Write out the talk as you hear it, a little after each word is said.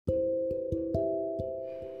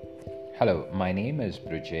Hello, my name is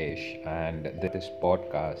Brajesh, and this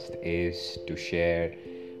podcast is to share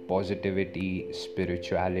positivity,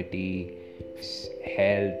 spirituality,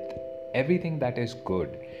 health, everything that is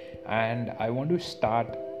good. And I want to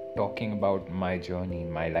start talking about my journey,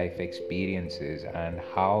 my life experiences, and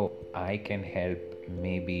how I can help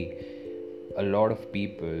maybe a lot of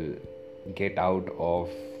people get out of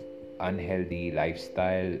unhealthy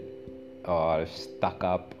lifestyle or stuck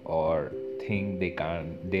up or think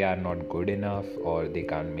they are not good enough or they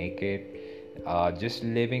can't make it, just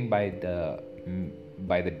living by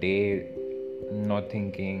the day, not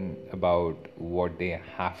thinking about what they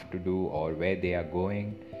have to do or where they are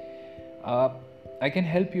going. uh, I can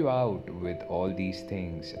help you out with all these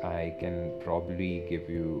things. I can probably give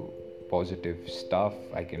you positive stuff.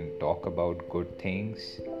 I can talk about good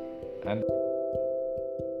things, and